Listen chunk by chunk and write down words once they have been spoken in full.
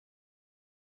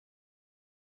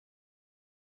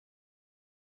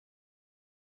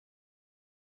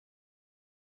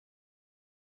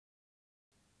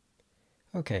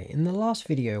Okay, in the last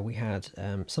video we had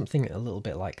something a little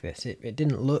bit like this. It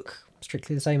didn't look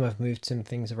strictly the same. I've moved some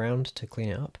things around to clean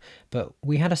it up, but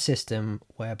we had a system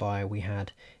whereby we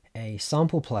had a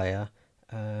sample player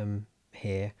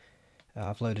here.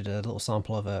 I've loaded a little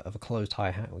sample of a closed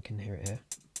hi-hat, we can hear it here,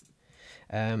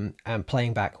 and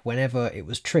playing back whenever it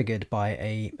was triggered by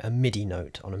a MIDI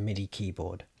note on a MIDI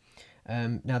keyboard.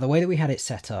 Now the way that we had it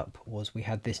set up was we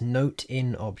had this note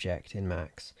in object in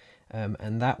Max,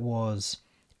 and that was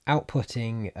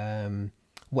outputting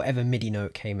whatever MIDI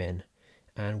note came in,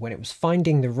 and when it was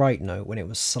finding the right note, when it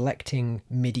was selecting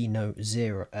MIDI note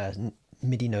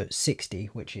 60,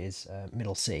 which is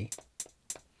middle C,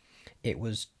 it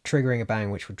was triggering a bang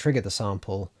which would trigger the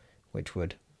sample, which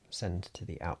would send to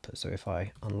the output. So if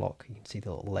I unlock, you can see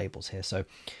the little labels here. So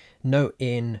note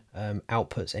in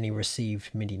outputs any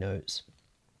received MIDI notes.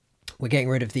 We're getting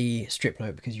rid of the strip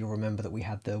note because you'll remember that we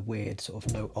had the weird sort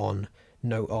of note on,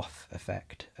 note off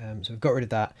effect. So we've got rid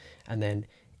of that, and then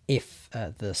if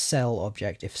the cell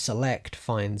object, if select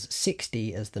finds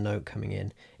 60 as the note coming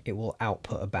in, it will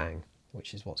output a bang,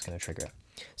 which is what's going to trigger it.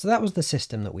 So that was the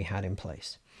system that we had in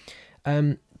place.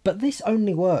 But this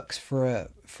only works for a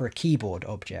keyboard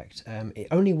object. It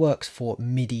only works for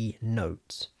MIDI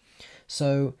notes.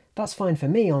 So that's fine for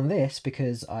me on this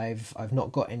because I've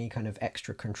not got any kind of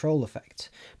extra control effects.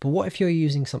 But what if you're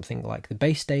using something like the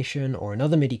bass station or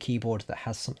another MIDI keyboard that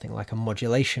has something like a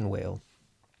modulation wheel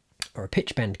or a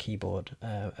pitch bend keyboard,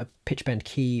 a pitch bend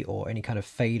key or any kind of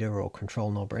fader or control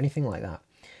knob or anything like that?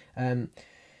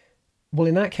 Well,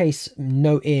 in that case,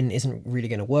 note in isn't really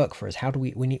going to work for us. How do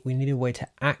we need a way to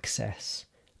access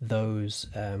those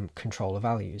controller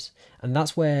values, and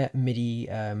that's where MIDI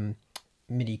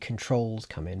controls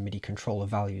come in, MIDI controller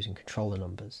values and controller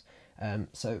numbers.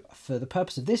 So for the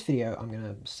purpose of this video, I'm going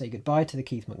to say goodbye to the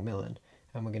Keith Macmillan,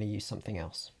 and we're going to use something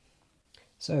else.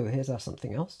 So here's our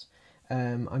something else.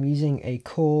 I'm using a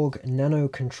Korg Nano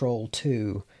Control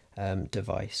 2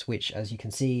 device, which, as you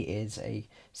can see, is a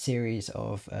series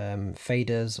of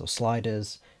faders or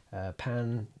sliders,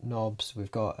 pan knobs.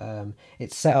 We've got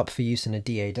it's set up for use in a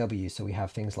DAW, so we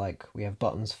have things like we have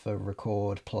buttons for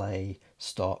record, play,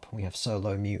 stop. We have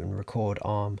solo, mute, and record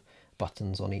arm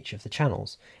buttons on each of the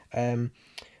channels.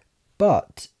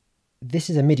 But this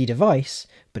is a MIDI device,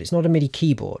 but it's not a MIDI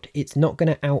keyboard. It's not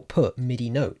going to output MIDI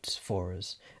notes for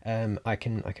us. I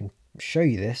can show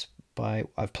you this by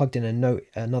I've plugged in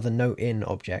another note in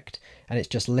object, and it's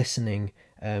just listening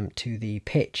to the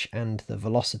pitch and the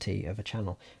velocity of a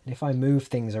channel. And if I move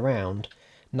things around,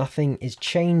 nothing is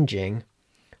changing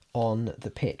on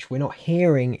the pitch. We're not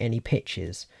hearing any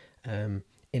pitches in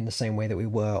the same way that we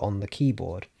were on the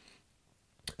keyboard.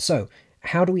 So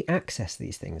how do we access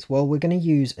these things? Well, we're going to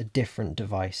use a different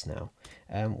device now.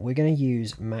 We're going to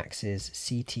use Max's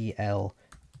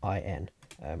CTL-IN,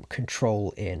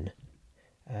 control in,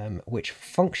 which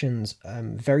functions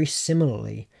very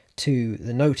similarly to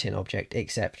the note in object,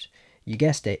 except you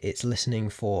guessed it, it's listening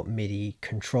for MIDI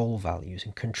control values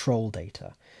and control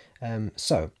data.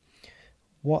 So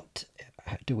what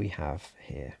do we have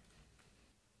here?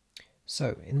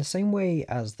 So in the same way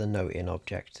as the note in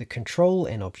object, the control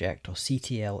in object, or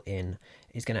CTL in,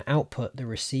 is going to output the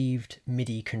received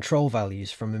MIDI control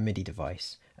values from a MIDI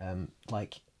device,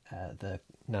 like the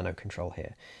Nano Control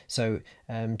here. So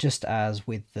just as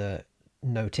with the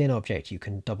note in object, you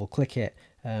can double click it,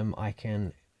 I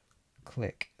can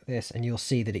click this and you'll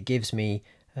see that it gives me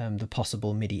the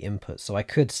possible MIDI inputs. So I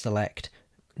could select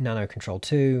Nano Control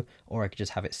 2, or I could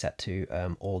just have it set to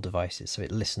all devices, so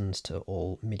it listens to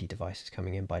all MIDI devices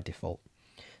coming in by default.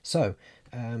 So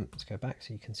let's go back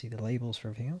so you can see the labels for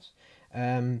everything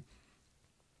else.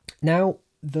 Now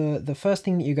the first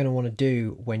thing that you're going to want to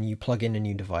do when you plug in a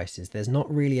new device is there's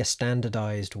not really a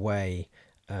standardized way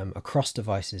across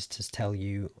devices to tell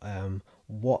you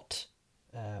what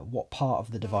part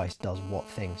of the device does what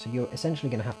thing. So you're essentially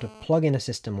going to have to plug in a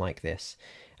system like this,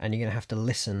 and you're going to have to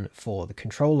listen for the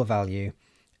controller value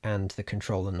and the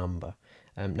controller number.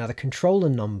 Now the controller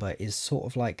number is sort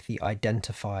of like the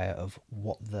identifier of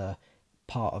what the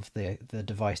part of the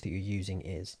device that you're using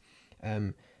is.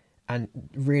 And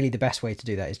really the best way to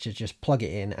do that is to just plug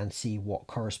it in and see what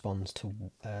corresponds to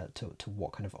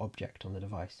what kind of object on the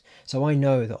device. So I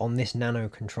know that on this Nano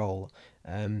Control,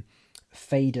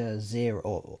 fader 0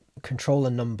 or controller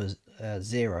number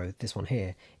 0, this one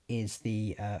here, is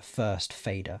the first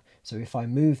fader. So if I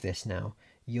move this now,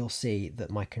 you'll see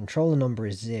that my controller number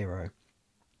is 0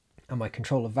 and my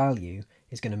controller value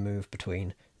is going to move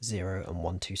between 0 and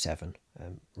 127.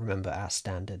 Remember our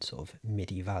standard sort of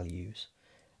MIDI values.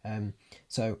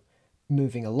 So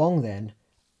moving along then,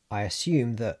 I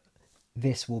assume that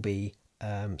this will be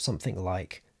something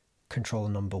like controller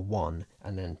number 1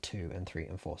 and then 2 and 3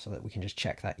 and 4, so that we can just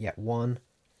check that. Yeah, 1,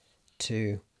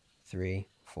 2, 3,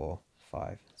 4,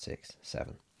 5, 6,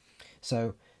 7.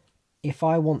 So if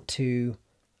I want to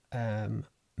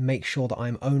make sure that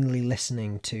I'm only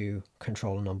listening to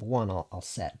controller number 1, I'll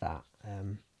set that.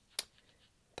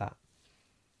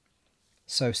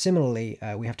 So similarly,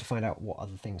 we have to find out what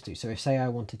other things do. So if, say, I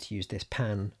wanted to use this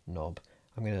pan knob,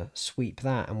 I'm going to sweep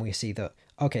that, and we see that,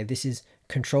 okay, this is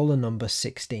controller number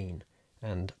 16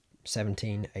 and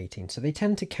 17, 18. So they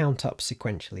tend to count up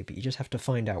sequentially, but you just have to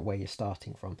find out where you're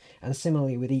starting from. And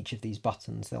similarly with each of these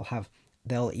buttons,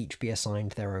 they'll each be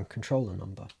assigned their own controller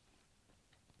number.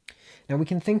 Now we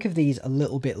can think of these a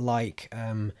little bit like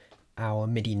our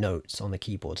MIDI notes on the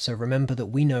keyboard. So remember that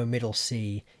we know middle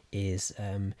C is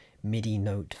MIDI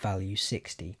note value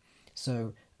 60.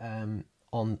 So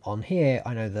on here,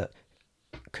 I know that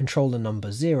controller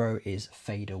number 0 is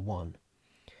fader 1.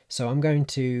 So I'm going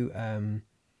to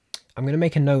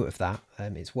make a note of that.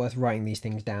 It's worth writing these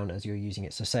things down as you're using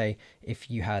it. So say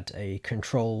if you had a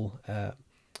control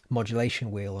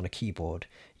modulation wheel on a keyboard,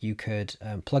 you could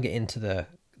plug it into the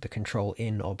control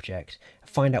in object,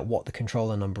 find out what the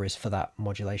controller number is for that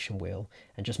modulation wheel,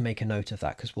 and just make a note of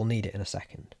that because we'll need it in a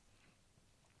second.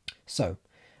 So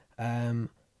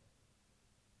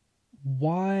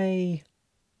why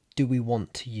do we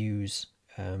want to use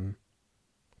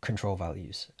control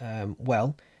values?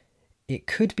 Well, it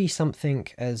could be something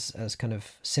as kind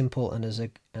of simple and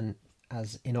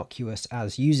as innocuous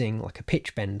as using like a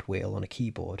pitch bend wheel on a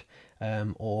keyboard,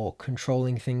 or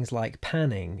controlling things like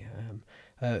panning.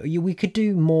 We could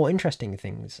do more interesting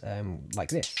things like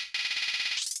this.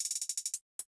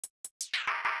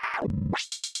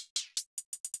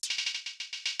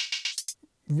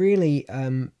 Really,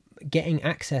 getting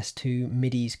access to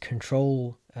MIDI's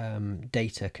control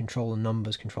data, controller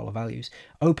numbers, controller values,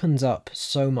 opens up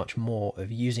so much more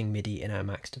of using MIDI in our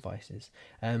Max devices.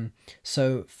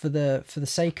 So for the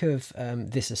sake of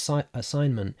this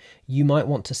assignment, you might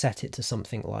want to set it to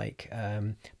something like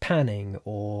panning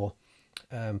or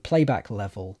playback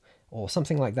level or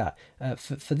something like that.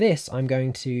 For this, I'm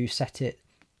going to set it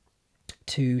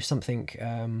to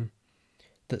something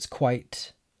that's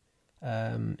quite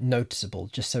noticeable,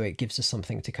 just so it gives us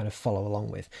something to kind of follow along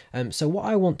with. So what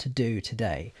I want to do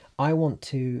today, I want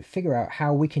to figure out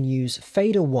how we can use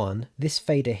fader 1, this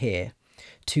fader here,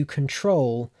 to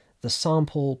control the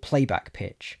sample playback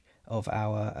pitch of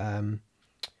our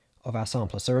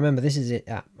sampler. So remember, this is it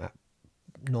at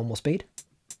normal speed.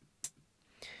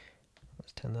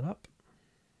 Let's turn that up.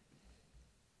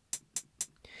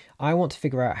 I want to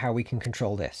figure out how we can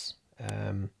control this.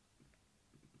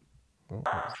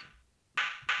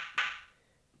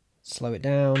 Slow it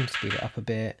down, speed it up a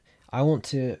bit. I want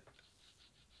to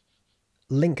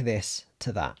link this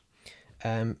to that.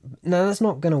 Now that's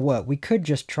not going to work. We could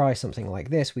just try something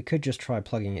like this. We could just try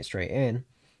plugging it straight in.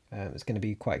 It's going to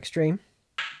be quite extreme.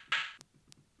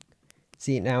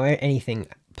 See, now anything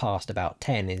past about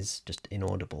 10 is just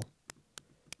inaudible.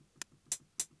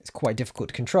 It's quite difficult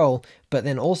to control, but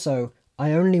then also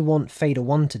I only want fader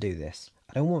 1 to do this.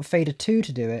 I don't want fader 2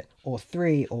 to do it, or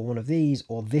 3, or one of these,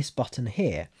 or this button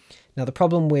here. Now the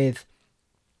problem with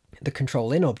the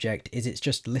control in object is it's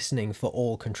just listening for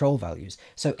all control values.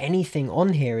 So anything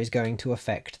on here is going to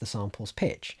affect the sample's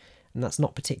pitch, and that's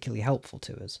not particularly helpful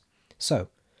to us. So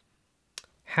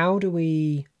how do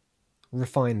we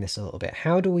refine this a little bit?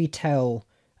 How do we tell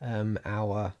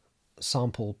our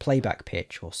sample playback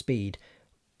pitch or speed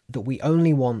that we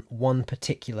only want one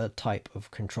particular type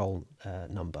of control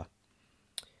number?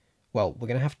 Well, we're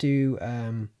going to have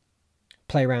to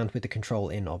play around with the control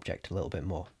in object a little bit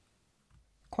more.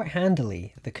 Quite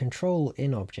handily, the control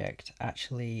in object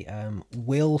actually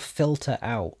will filter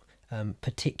out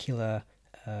particular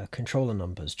controller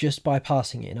numbers just by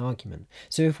passing it in argument.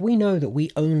 So if we know that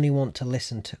we only want to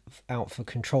listen out for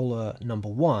controller number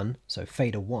 1, so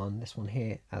fader 1, this one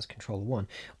here as controller 1,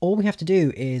 all we have to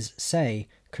do is say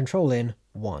control in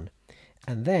 1,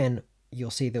 and then you'll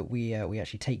see that we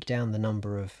actually take down the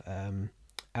number of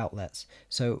outlets.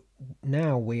 So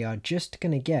now we are just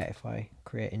going to get, if I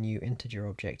create a new integer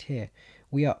object here,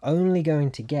 we are only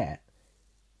going to get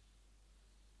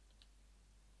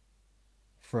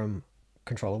from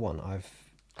controller 1. I've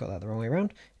got that the wrong way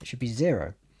around. It should be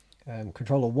 0.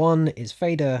 Controller 1 is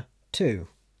fader 2,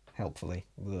 helpfully.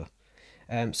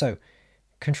 So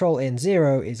control in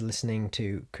 0 is listening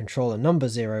to controller number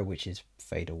 0, which is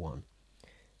fader 1.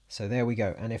 So there we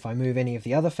go. And if I move any of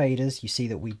the other faders, you see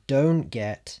that we don't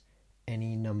get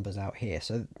any numbers out here.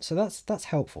 So that's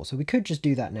helpful. So we could just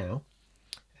do that now.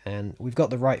 and we've got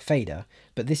the right fader,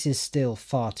 but this is still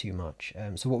far too much.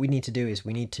 So what we need to do is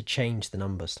we need to change the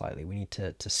number slightly. We need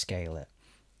to scale it.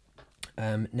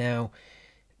 Now,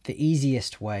 the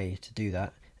easiest way to do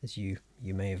that, as you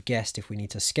may have guessed, if we need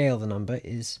to scale the number,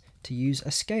 is to use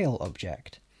a scale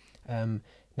object.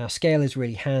 Now, scale is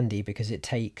really handy because it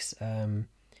takes the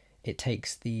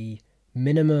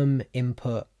minimum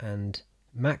input and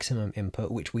maximum input,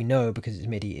 which we know because it's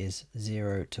MIDI is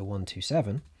 0 to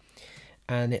 127,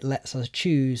 and it lets us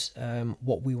choose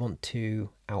what we want to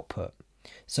output.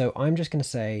 So I'm just going to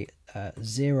say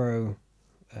 0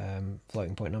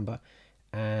 floating point number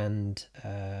and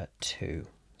 2.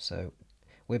 So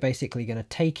we're basically going to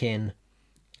take in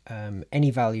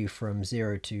any value from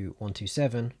 0 to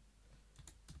 127,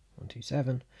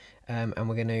 and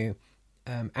we're going to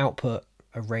output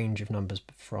a range of numbers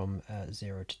from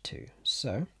 0 to 2.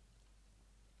 So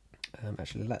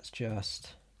actually let's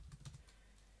just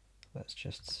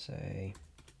say,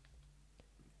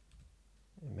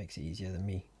 it makes it easier than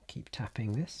me keep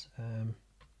tapping this.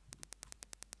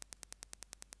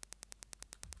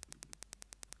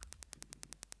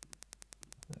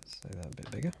 Let's say that a bit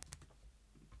bigger.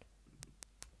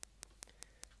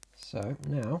 So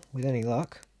now, with any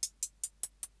luck,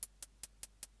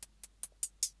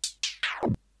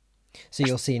 so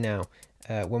you'll see now,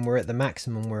 when we're at the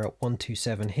maximum, we're at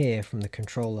 127 here from the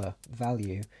controller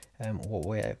value.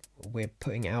 What we're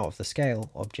putting out of the scale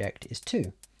object is 2.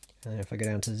 And then if I go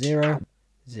down to 0,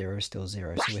 0 is still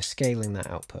 0. So we're scaling that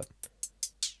output.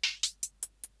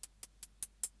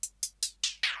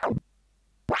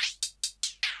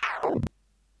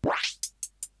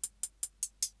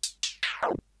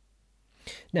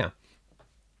 Now,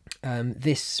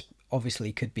 this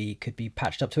obviously could be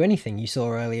patched up to anything. You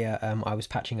saw earlier I was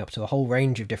patching up to a whole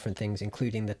range of different things,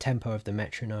 including the tempo of the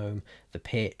metronome, the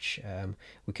pitch.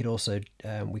 We could also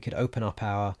we could open up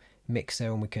our mixer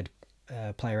and we could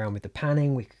play around with the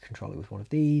panning. We could control it with one of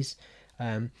these.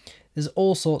 There's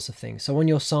all sorts of things. So on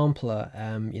your sampler,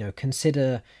 you know,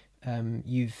 consider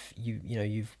we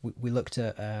looked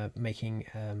at making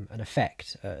an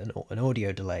effect, an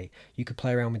audio delay. You could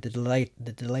play around with the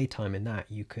delay time in that.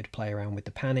 You could play around with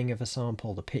the panning of a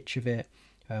sample, the pitch of it.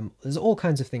 There's all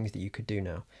kinds of things that you could do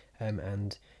now,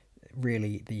 and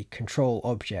really the control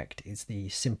object is the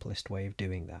simplest way of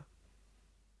doing that.